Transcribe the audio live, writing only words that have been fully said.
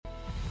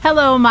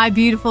Hello, my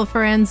beautiful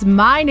friends.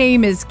 My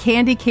name is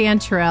Candy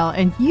Cantrell,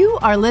 and you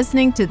are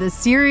listening to the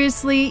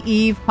Seriously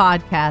Eve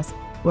podcast,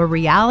 where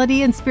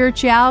reality and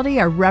spirituality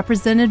are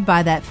represented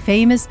by that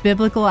famous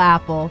biblical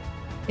apple.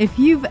 If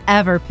you've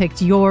ever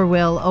picked your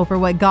will over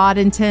what God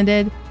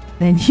intended,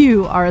 then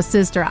you are a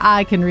sister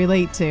I can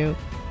relate to.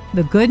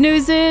 The good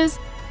news is,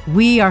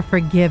 we are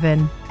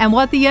forgiven, and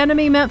what the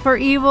enemy meant for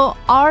evil,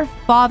 our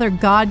Father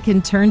God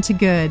can turn to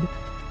good.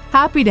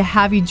 Happy to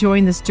have you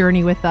join this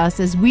journey with us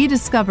as we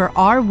discover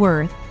our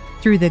worth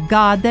through the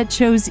God that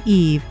chose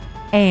Eve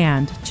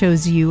and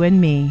chose you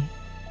and me.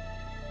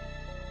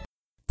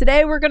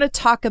 Today we're going to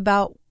talk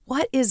about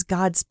what is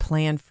God's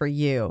plan for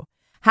you.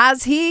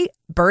 Has He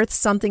birthed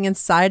something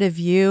inside of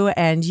you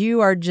and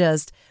you are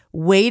just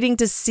waiting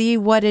to see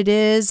what it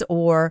is,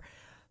 or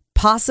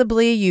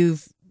possibly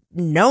you've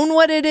known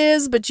what it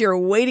is, but you're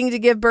waiting to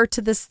give birth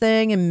to this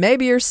thing, and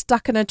maybe you're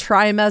stuck in a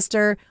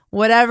trimester,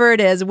 whatever it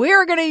is. We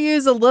are going to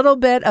use a little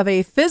bit of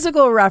a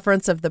physical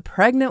reference of the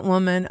pregnant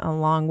woman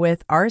along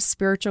with our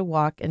spiritual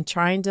walk and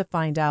trying to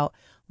find out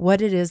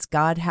what it is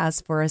God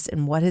has for us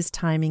and what His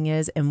timing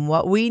is and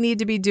what we need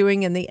to be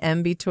doing in the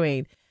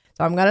in-between.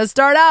 So I'm going to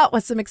start out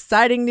with some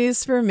exciting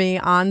news for me.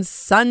 On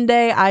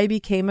Sunday, I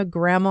became a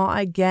grandma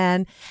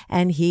again,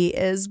 and he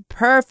is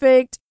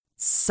perfect.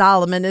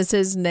 Solomon is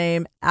his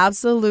name.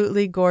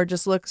 Absolutely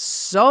gorgeous. Looks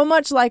so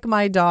much like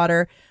my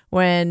daughter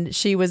when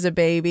she was a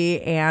baby.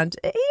 And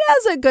he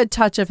has a good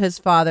touch of his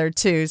father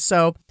too.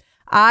 So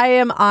I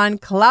am on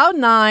cloud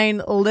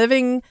nine,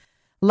 living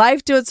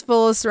life to its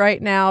fullest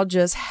right now.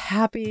 Just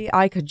happy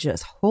I could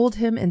just hold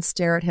him and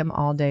stare at him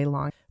all day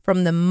long.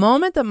 From the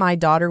moment that my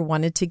daughter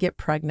wanted to get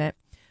pregnant,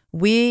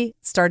 we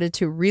started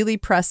to really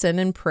press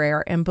in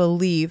prayer and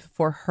believe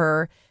for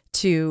her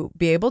to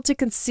be able to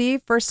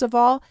conceive, first of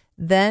all,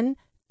 then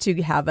to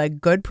have a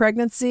good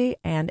pregnancy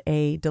and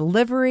a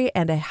delivery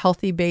and a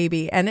healthy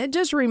baby. And it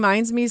just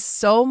reminds me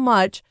so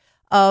much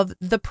of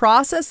the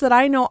process that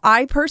I know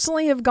I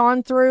personally have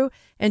gone through,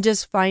 and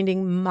just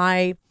finding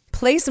my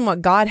place in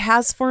what God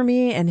has for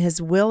me and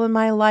His will in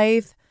my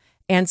life.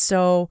 And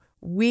so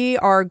we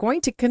are going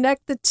to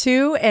connect the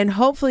two and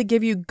hopefully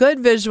give you good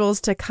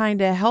visuals to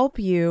kind of help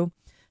you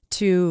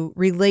to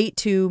relate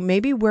to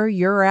maybe where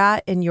you're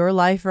at in your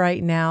life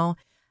right now.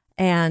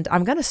 And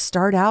I'm going to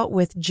start out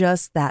with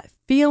just that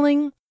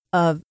feeling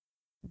of,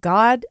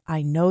 God,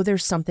 I know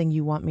there's something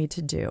you want me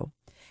to do.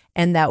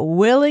 And that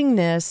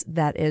willingness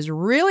that is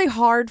really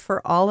hard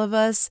for all of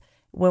us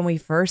when we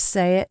first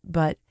say it,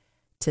 but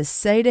to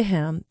say to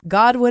Him,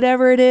 God,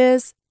 whatever it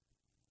is,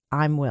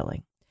 I'm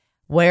willing.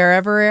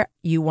 Wherever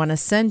you want to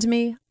send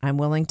me, I'm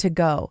willing to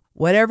go.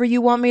 Whatever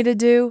you want me to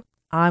do,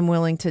 I'm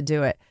willing to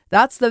do it.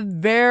 That's the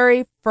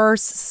very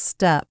first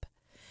step.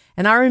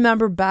 And I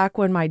remember back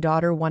when my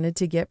daughter wanted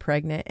to get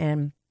pregnant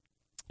and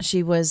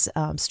she was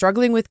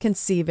struggling with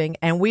conceiving,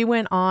 and we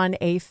went on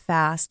a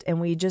fast and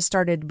we just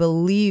started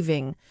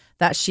believing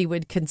that she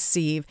would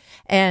conceive.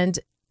 And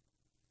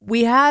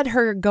we had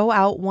her go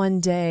out one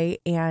day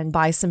and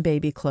buy some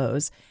baby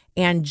clothes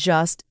and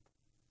just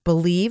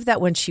believe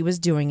that when she was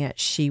doing it,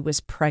 she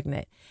was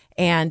pregnant.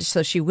 And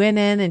so she went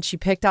in and she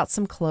picked out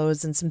some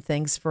clothes and some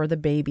things for the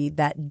baby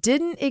that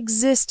didn't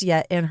exist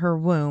yet in her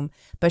womb,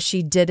 but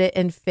she did it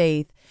in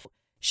faith.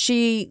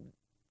 She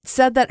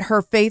said that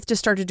her faith just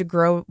started to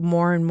grow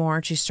more and more,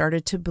 and she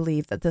started to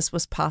believe that this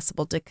was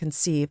possible to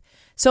conceive.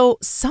 So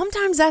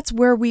sometimes that's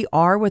where we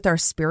are with our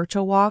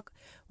spiritual walk.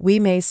 We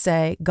may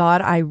say,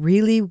 God, I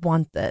really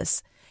want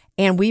this.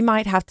 And we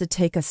might have to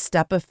take a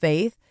step of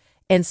faith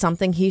in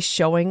something He's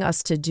showing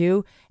us to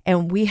do.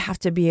 And we have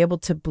to be able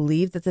to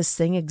believe that this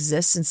thing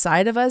exists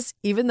inside of us,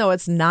 even though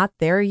it's not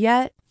there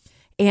yet,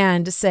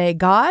 and say,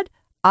 God,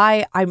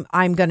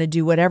 I'm going to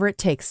do whatever it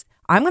takes.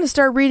 I'm going to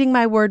start reading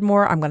my word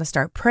more. I'm going to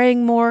start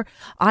praying more.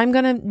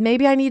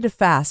 Maybe I need to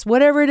fast.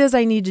 Whatever it is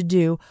I need to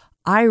do,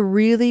 I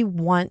really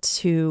want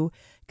to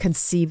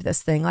conceive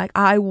this thing. Like,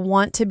 I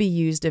want to be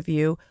used of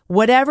you.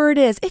 Whatever it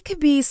is, it could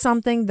be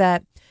something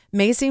that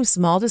may seem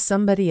small to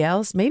somebody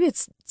else. Maybe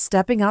it's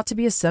stepping out to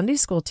be a Sunday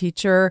school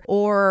teacher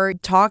or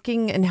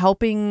talking and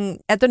helping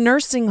at the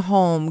nursing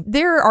home.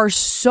 There are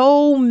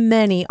so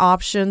many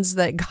options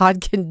that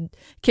God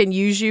can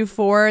use you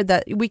for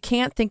that we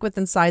can't think with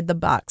inside the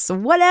box. So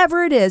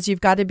whatever it is, you've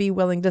got to be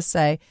willing to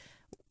say,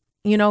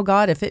 you know,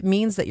 God, if it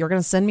means that you're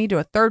going to send me to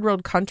a third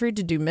world country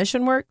to do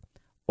mission work,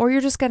 or you're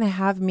just going to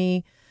have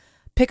me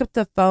pick up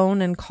the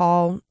phone and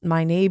call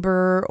my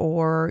neighbor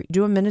or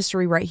do a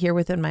ministry right here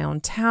within my own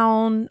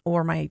town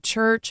or my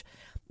church.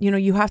 You know,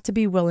 you have to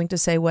be willing to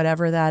say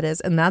whatever that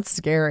is. And that's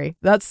scary.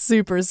 That's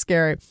super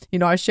scary. You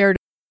know, I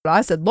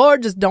said,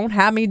 Lord, just don't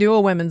have me do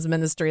a women's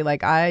ministry.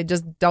 Like, I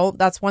just don't,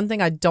 that's one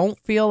thing I don't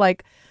feel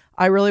like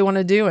I really want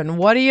to do. And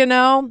what do you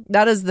know?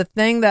 That is the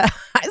thing that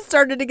I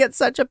started to get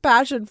such a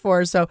passion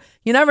for. So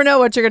you never know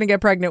what you're going to get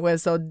pregnant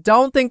with. So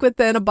don't think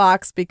within a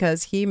box,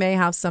 because He may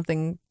have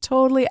something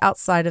totally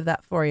outside of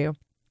that for you.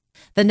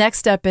 The next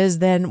step is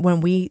then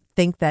when we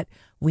think that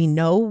we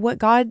know what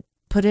God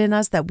put in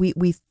us, that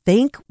we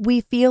think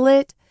we feel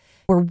it,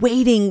 we're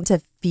waiting to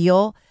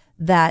feel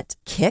that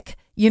kick.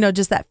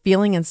 just that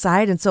feeling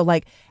inside. And so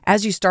like,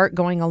 as you start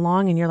going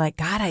along and you're like,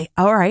 God,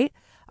 all right,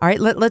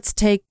 let's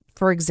take,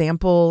 for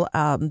example,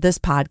 this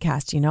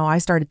podcast, I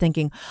started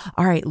thinking,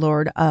 all right,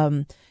 Lord,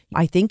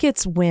 I think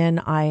it's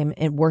when I'm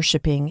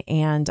worshiping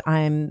and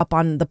I'm up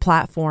on the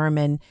platform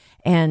and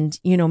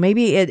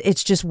maybe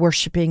it's just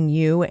worshiping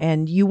you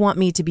and you want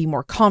me to be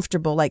more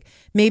comfortable, like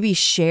maybe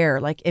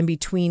share like in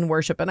between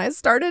worship. And I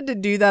started to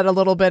do that a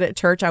little bit at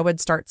church. I would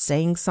start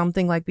saying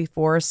something like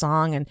before a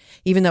song. And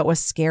even though it was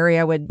scary,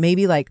 I would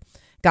maybe like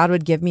God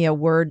would give me a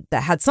word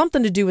that had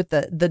something to do with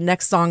the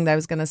next song that I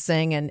was going to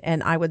sing.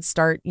 And I would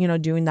start,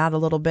 doing that a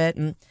little bit.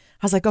 And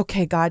I was like,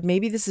 okay, God,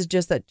 maybe this is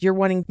just that you're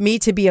wanting me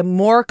to be a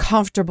more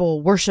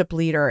comfortable worship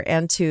leader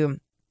and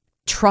to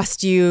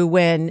trust you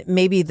when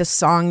maybe the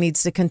song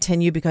needs to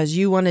continue because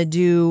you want to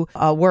do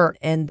work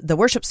in the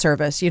worship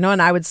service,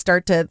 and I would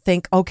start to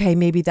think, okay,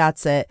 maybe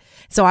that's it.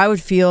 So I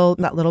would feel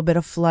that little bit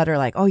of flutter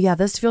like, oh yeah,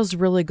 this feels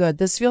really good.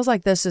 This feels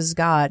like this is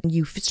God.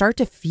 You start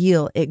to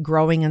feel it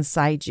growing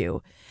inside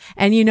you.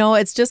 And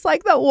it's just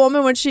like that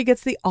woman when she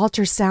gets the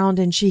ultrasound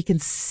and she can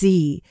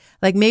see,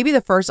 like maybe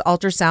the first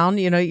ultrasound,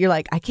 you're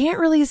like, I can't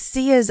really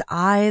see his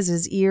eyes,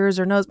 his ears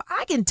or nose, but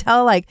I can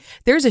tell like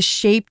there's a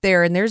shape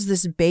there and there's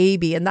this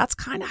baby. And that's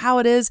kind of how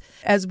it is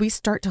as we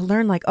start to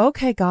learn like,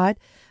 okay, God,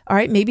 all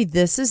right, maybe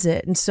this is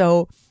it. And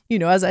so,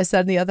 as I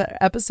said in the other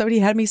episode, he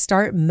had me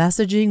start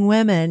messaging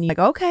women like,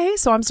 okay,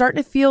 so I'm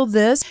starting to feel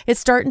this. It's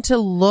starting to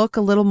look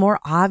a little more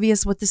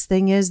obvious what this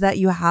thing is that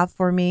you have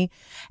for me.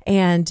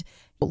 And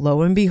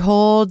lo and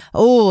behold,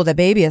 the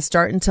baby is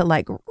starting to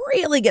like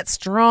really get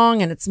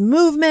strong and it's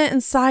movement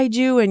inside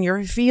you and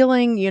you're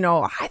feeling,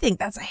 I think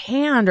that's a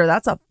hand or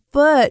that's a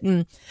foot.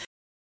 And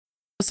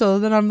so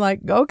then I'm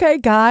like, okay,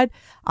 God,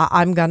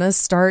 I'm going to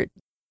start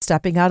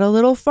stepping out a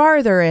little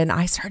farther. And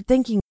I start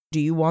thinking, do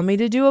you want me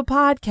to do a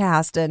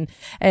podcast?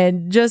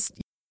 And just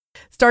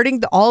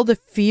starting all the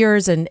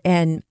fears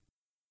and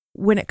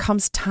when it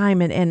comes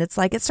time and it's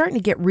like, it's starting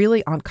to get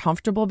really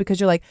uncomfortable because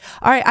you're like,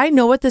 all right, I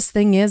know what this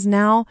thing is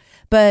now,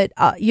 but,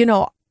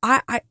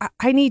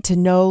 I need to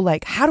know,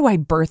 like, how do I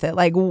birth it?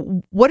 Like,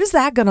 what is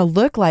that going to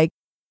look like?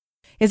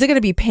 Is it going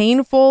to be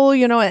painful?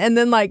 And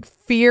then like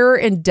fear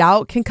and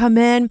doubt can come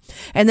in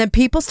and then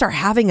people start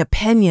having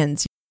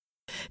opinions,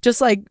 just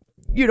like,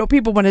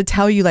 people want to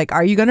tell you like,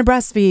 are you going to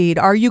breastfeed?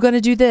 Are you going to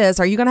do this?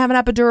 Are you going to have an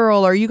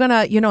epidural? Are you going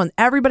to, and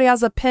everybody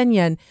has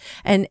opinion.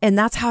 And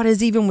that's how it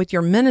is even with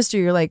your ministry.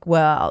 You're like,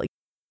 well,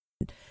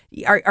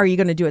 are you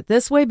going to do it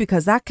this way?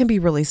 Because that can be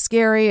really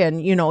scary.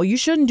 And, you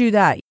shouldn't do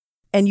that.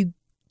 And you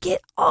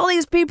get all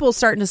these people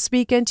starting to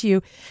speak into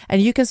you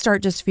and you can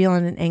start just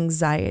feeling an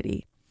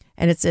anxiety.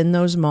 And it's in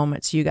those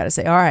moments you got to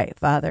say, all right,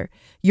 Father,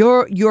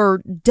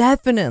 you're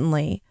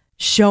definitely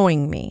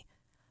showing me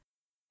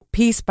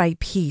piece by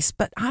piece,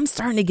 but I'm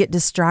starting to get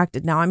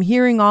distracted now. I'm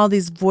hearing all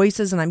these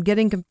voices and I'm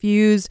getting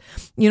confused.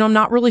 I'm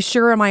not really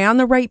sure. Am I on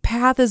the right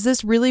path? Is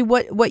this really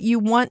what you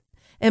want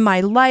in my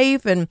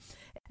life? And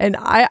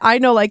I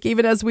know, like,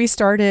 even as we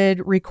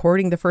started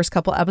recording the first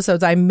couple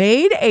episodes, I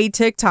made a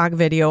TikTok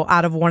video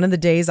out of one of the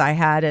days I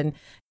had, and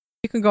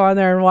you can go on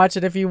there and watch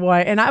it if you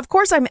want. And of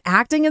course, I'm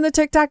acting in the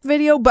TikTok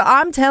video, but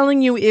I'm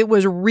telling you, it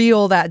was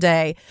real that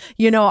day.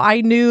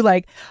 I knew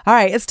like, all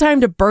right, it's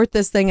time to birth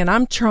this thing. And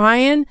I'm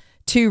trying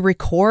to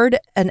record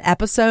an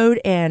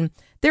episode and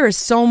there is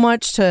so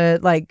much to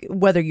like,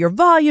 whether your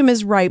volume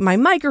is right, my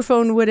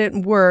microphone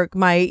wouldn't work,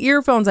 my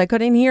earphones, I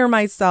couldn't hear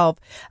myself.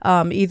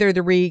 Either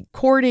the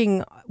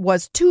recording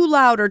was too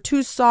loud or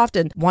too soft.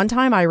 And one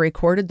time I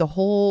recorded the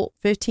whole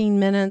 15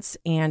 minutes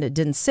and it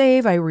didn't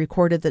save. I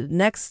recorded the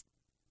next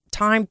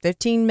time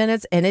 15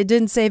 minutes and it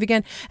didn't save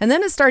again. And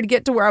then it started to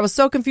get to where I was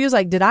so confused.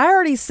 Like, did I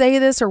already say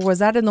this or was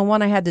that in the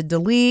one I had to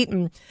delete?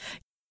 And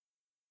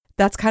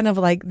that's kind of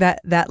like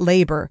that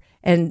labor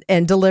and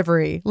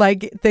delivery.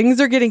 Like,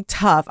 things are getting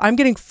tough. I'm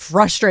getting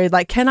frustrated.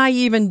 Like, can I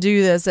even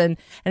do this? And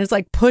it's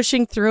like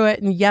pushing through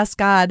it. And yes,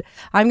 God,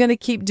 I'm going to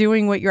keep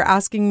doing what you're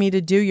asking me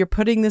to do. You're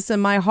putting this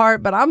in my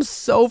heart, but I'm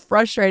so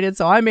frustrated.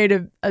 So I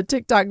made a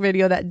TikTok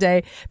video that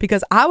day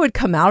because I would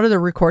come out of the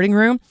recording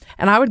room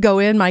and I would go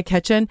in my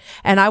kitchen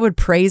and I would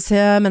praise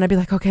him. And I'd be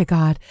like, okay,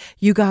 God,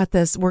 you got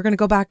this. We're going to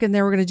go back in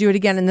there. We're going to do it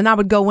again. And then I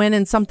would go in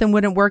and something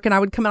wouldn't work. And I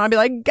would come out and I'd be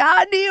like,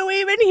 God, do you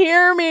even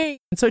hear me?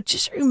 And so it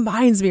just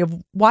reminds me of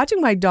watching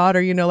my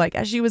daughter, like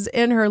as she was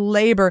in her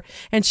labor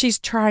and she's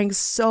trying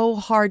so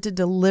hard to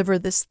deliver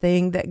this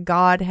thing that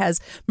God has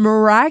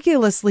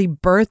miraculously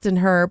birthed in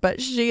her,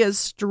 but she is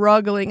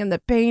struggling and the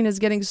pain is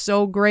getting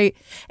so great.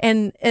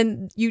 And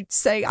you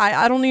say,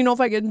 I don't even know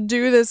if I can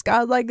do this,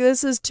 God, like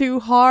this is too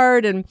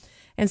hard. And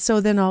so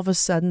then all of a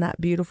sudden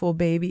that beautiful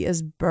baby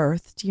is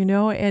birthed,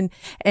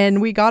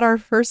 and we got our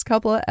first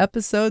couple of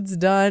episodes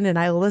done and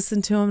I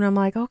listened to them and I'm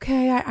like,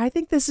 okay, I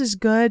think this is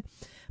good.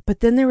 But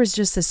then there was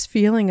just this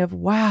feeling of,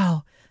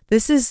 wow,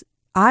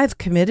 I've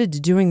committed to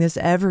doing this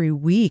every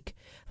week.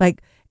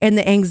 Like, and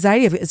the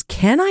anxiety of it is,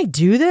 can I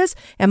do this?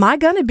 Am I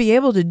going to be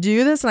able to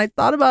do this? And I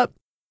thought about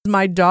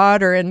my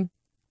daughter and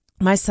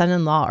my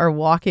son-in-law are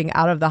walking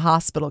out of the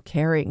hospital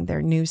carrying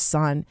their new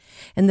son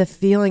and the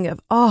feeling of,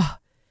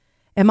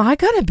 am I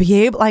going to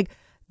be able, like,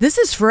 this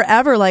is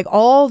forever, like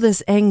all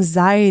this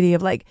anxiety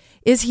of like,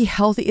 is he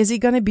healthy? Is he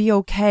going to be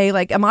okay?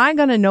 Like, am I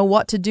going to know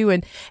what to do?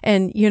 And,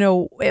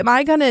 am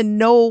I going to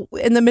know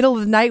in the middle of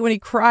the night when he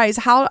cries,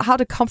 how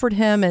to comfort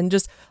him, and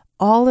just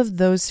all of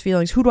those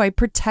feelings? Who do I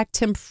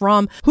protect him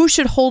from? Who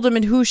should hold him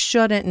and who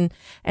shouldn't?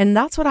 And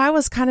that's what I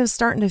was kind of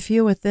starting to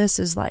feel with this,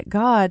 is like,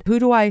 God, who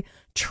do I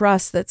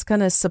trust that's going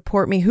to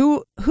support me?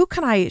 Who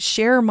can I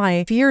share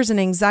my fears and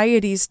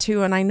anxieties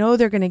to? And I know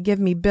they're going to give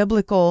me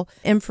biblical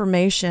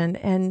information.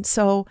 And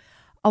so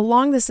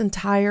along this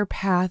entire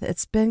path,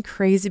 it's been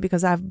crazy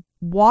because I've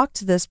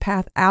walked this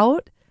path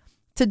out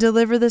to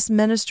deliver this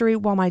ministry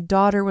while my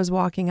daughter was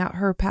walking out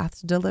her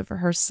path to deliver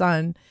her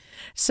son.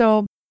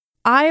 So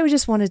I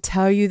just want to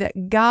tell you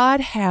that God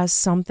has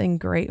something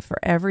great for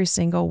every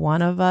single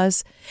one of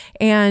us.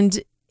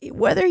 And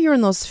whether you're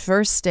in those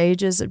first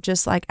stages of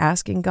just like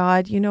asking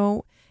God,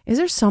 is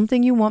there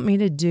something you want me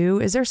to do?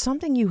 Is there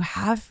something you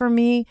have for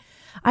me?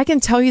 I can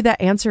tell you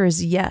that answer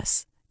is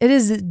yes. It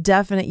is a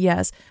definite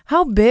yes.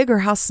 How big or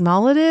how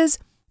small it is,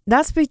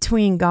 that's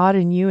between God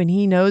and you, and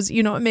he knows.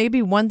 It may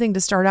be one thing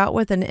to start out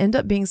with and end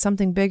up being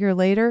something bigger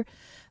later,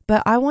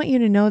 but I want you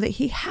to know that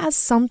he has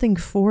something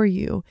for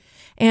you.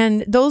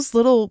 And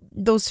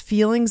those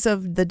feelings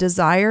of the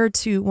desire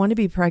to want to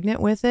be pregnant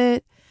with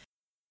it,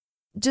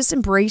 just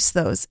embrace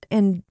those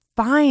and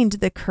find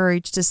the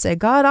courage to say,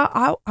 God,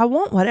 I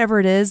want whatever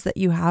it is that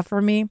you have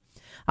for me.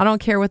 I don't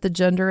care what the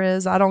gender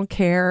is. I don't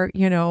care,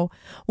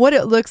 what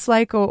it looks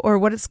like or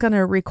what it's going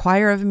to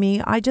require of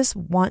me. I just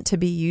want to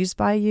be used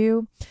by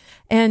you.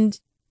 And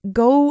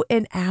go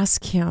and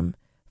ask him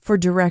for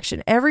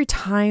direction. Every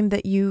time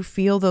that you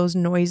feel those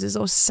noises,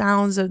 those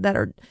sounds that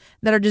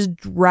are just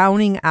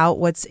drowning out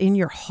what's in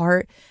your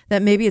heart,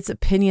 that maybe it's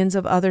opinions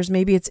of others,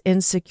 maybe it's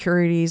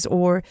insecurities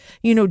or,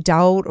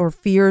 doubt or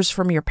fears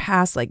from your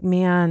past. Like,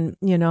 man,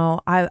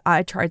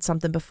 I tried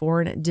something before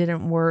and it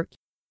didn't work.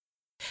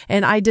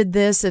 And I did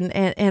this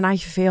and I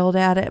failed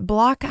at it.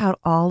 Block out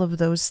all of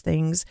those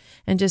things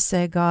and just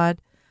say, God,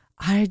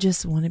 I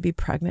just want to be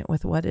pregnant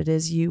with what it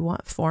is you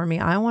want for me.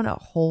 I want to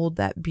hold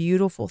that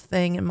beautiful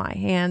thing in my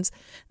hands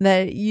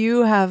that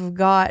you have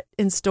got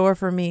in store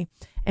for me,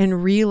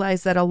 and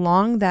realize that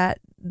along that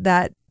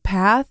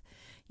path,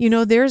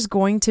 there's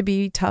going to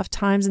be tough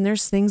times and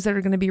there's things that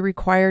are going to be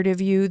required of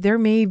you. There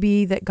may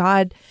be that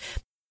God,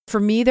 for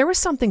me, there was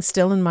something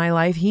still in my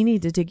life he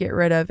needed to get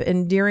rid of.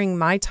 And during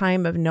my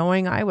time of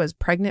knowing I was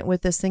pregnant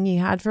with this thing he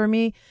had for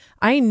me,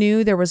 I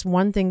knew there was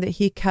one thing that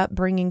he kept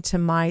bringing to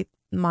my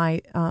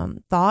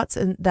thoughts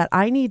and that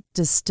I need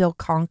to still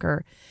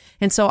conquer.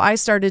 And so I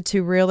started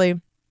to really,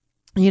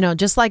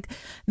 just like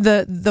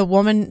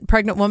the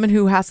pregnant woman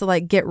who has to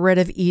like get rid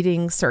of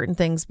eating certain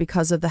things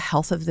because of the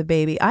health of the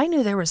baby. I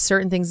knew there were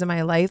certain things in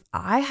my life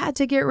I had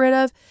to get rid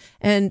of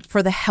and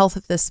for the health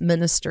of this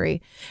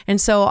ministry.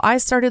 And so I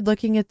started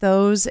looking at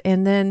those,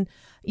 and then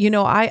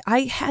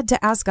I had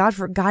to ask God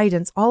for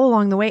guidance all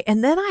along the way.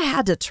 And then I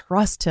had to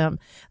trust him.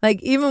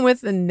 Like, even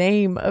with the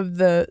name of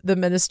the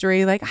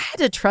ministry, like I had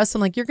to trust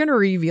him. Like, you're going to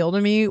reveal to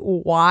me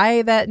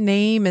why that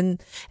name and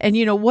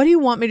what do you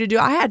want me to do?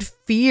 I had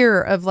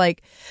fear of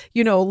like,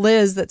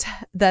 Liz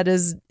that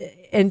is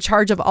in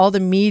charge of all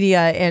the media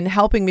and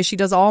helping me. She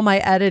does all my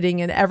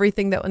editing and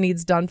everything that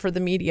needs done for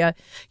the media.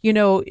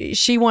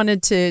 She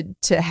wanted to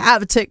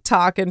have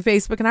TikTok and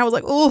Facebook. And I was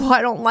like, oh,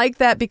 I don't like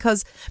that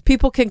because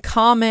people can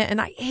comment, and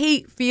I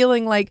hate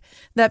feeling like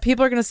that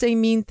people are going to say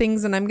mean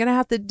things and I'm going to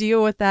have to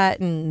deal with that.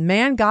 And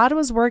man, God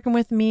was working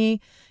with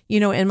me,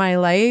 in my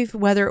life,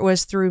 whether it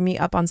was through me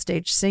up on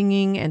stage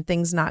singing and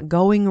things not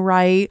going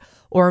right,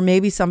 or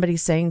maybe somebody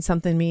saying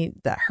something to me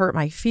that hurt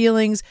my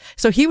feelings.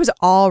 So he was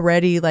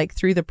already like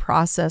through the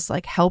process,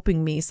 like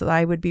helping me so that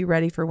I would be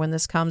ready for when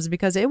this comes,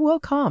 because it will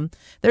come.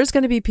 There's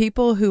going to be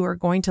people who are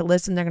going to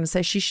listen. They're going to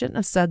say, she shouldn't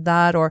have said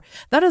that, or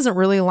that doesn't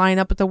really line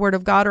up with the word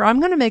of God, or I'm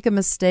going to make a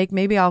mistake.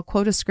 Maybe I'll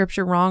quote a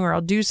scripture wrong, or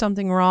I'll do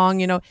something wrong.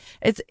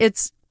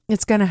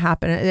 It's going to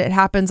happen. It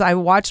happens. I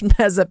watched,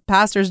 as a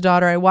pastor's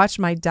daughter, I watched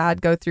my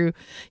dad go through,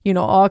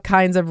 all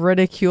kinds of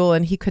ridicule,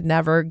 and he could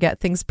never get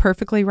things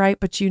perfectly right.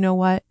 But you know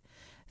what?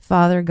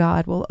 Father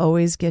God will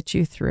always get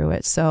you through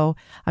it. So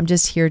I'm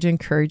just here to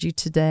encourage you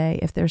today.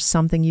 If there's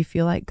something you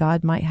feel like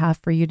God might have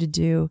for you to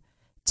do,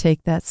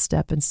 take that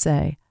step and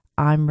say,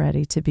 I'm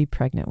ready to be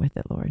pregnant with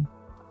it, Lord.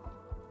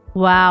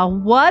 Wow,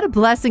 what a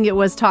blessing it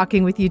was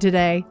talking with you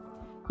today.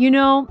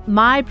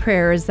 My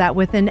prayer is that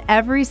within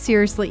every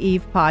Seriously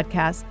Eve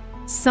podcast,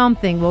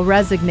 something will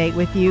resonate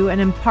with you and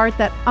impart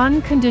that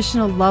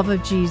unconditional love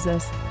of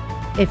Jesus.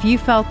 If you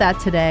felt that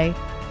today,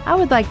 I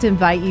would like to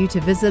invite you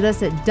to visit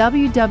us at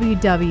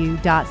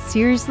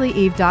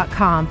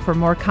www.seriouslyeve.com for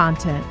more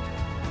content.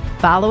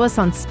 Follow us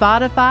on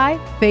Spotify,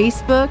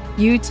 Facebook,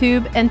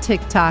 YouTube, and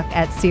TikTok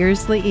at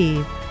Seriously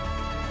Eve.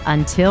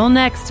 Until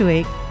next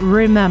week,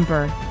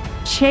 remember,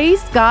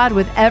 chase God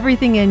with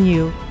everything in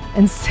you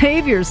and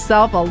save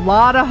yourself a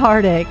lot of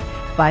heartache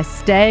by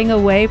staying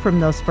away from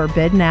those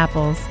forbidden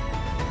apples.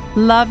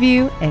 Love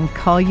you and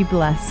call you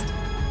blessed.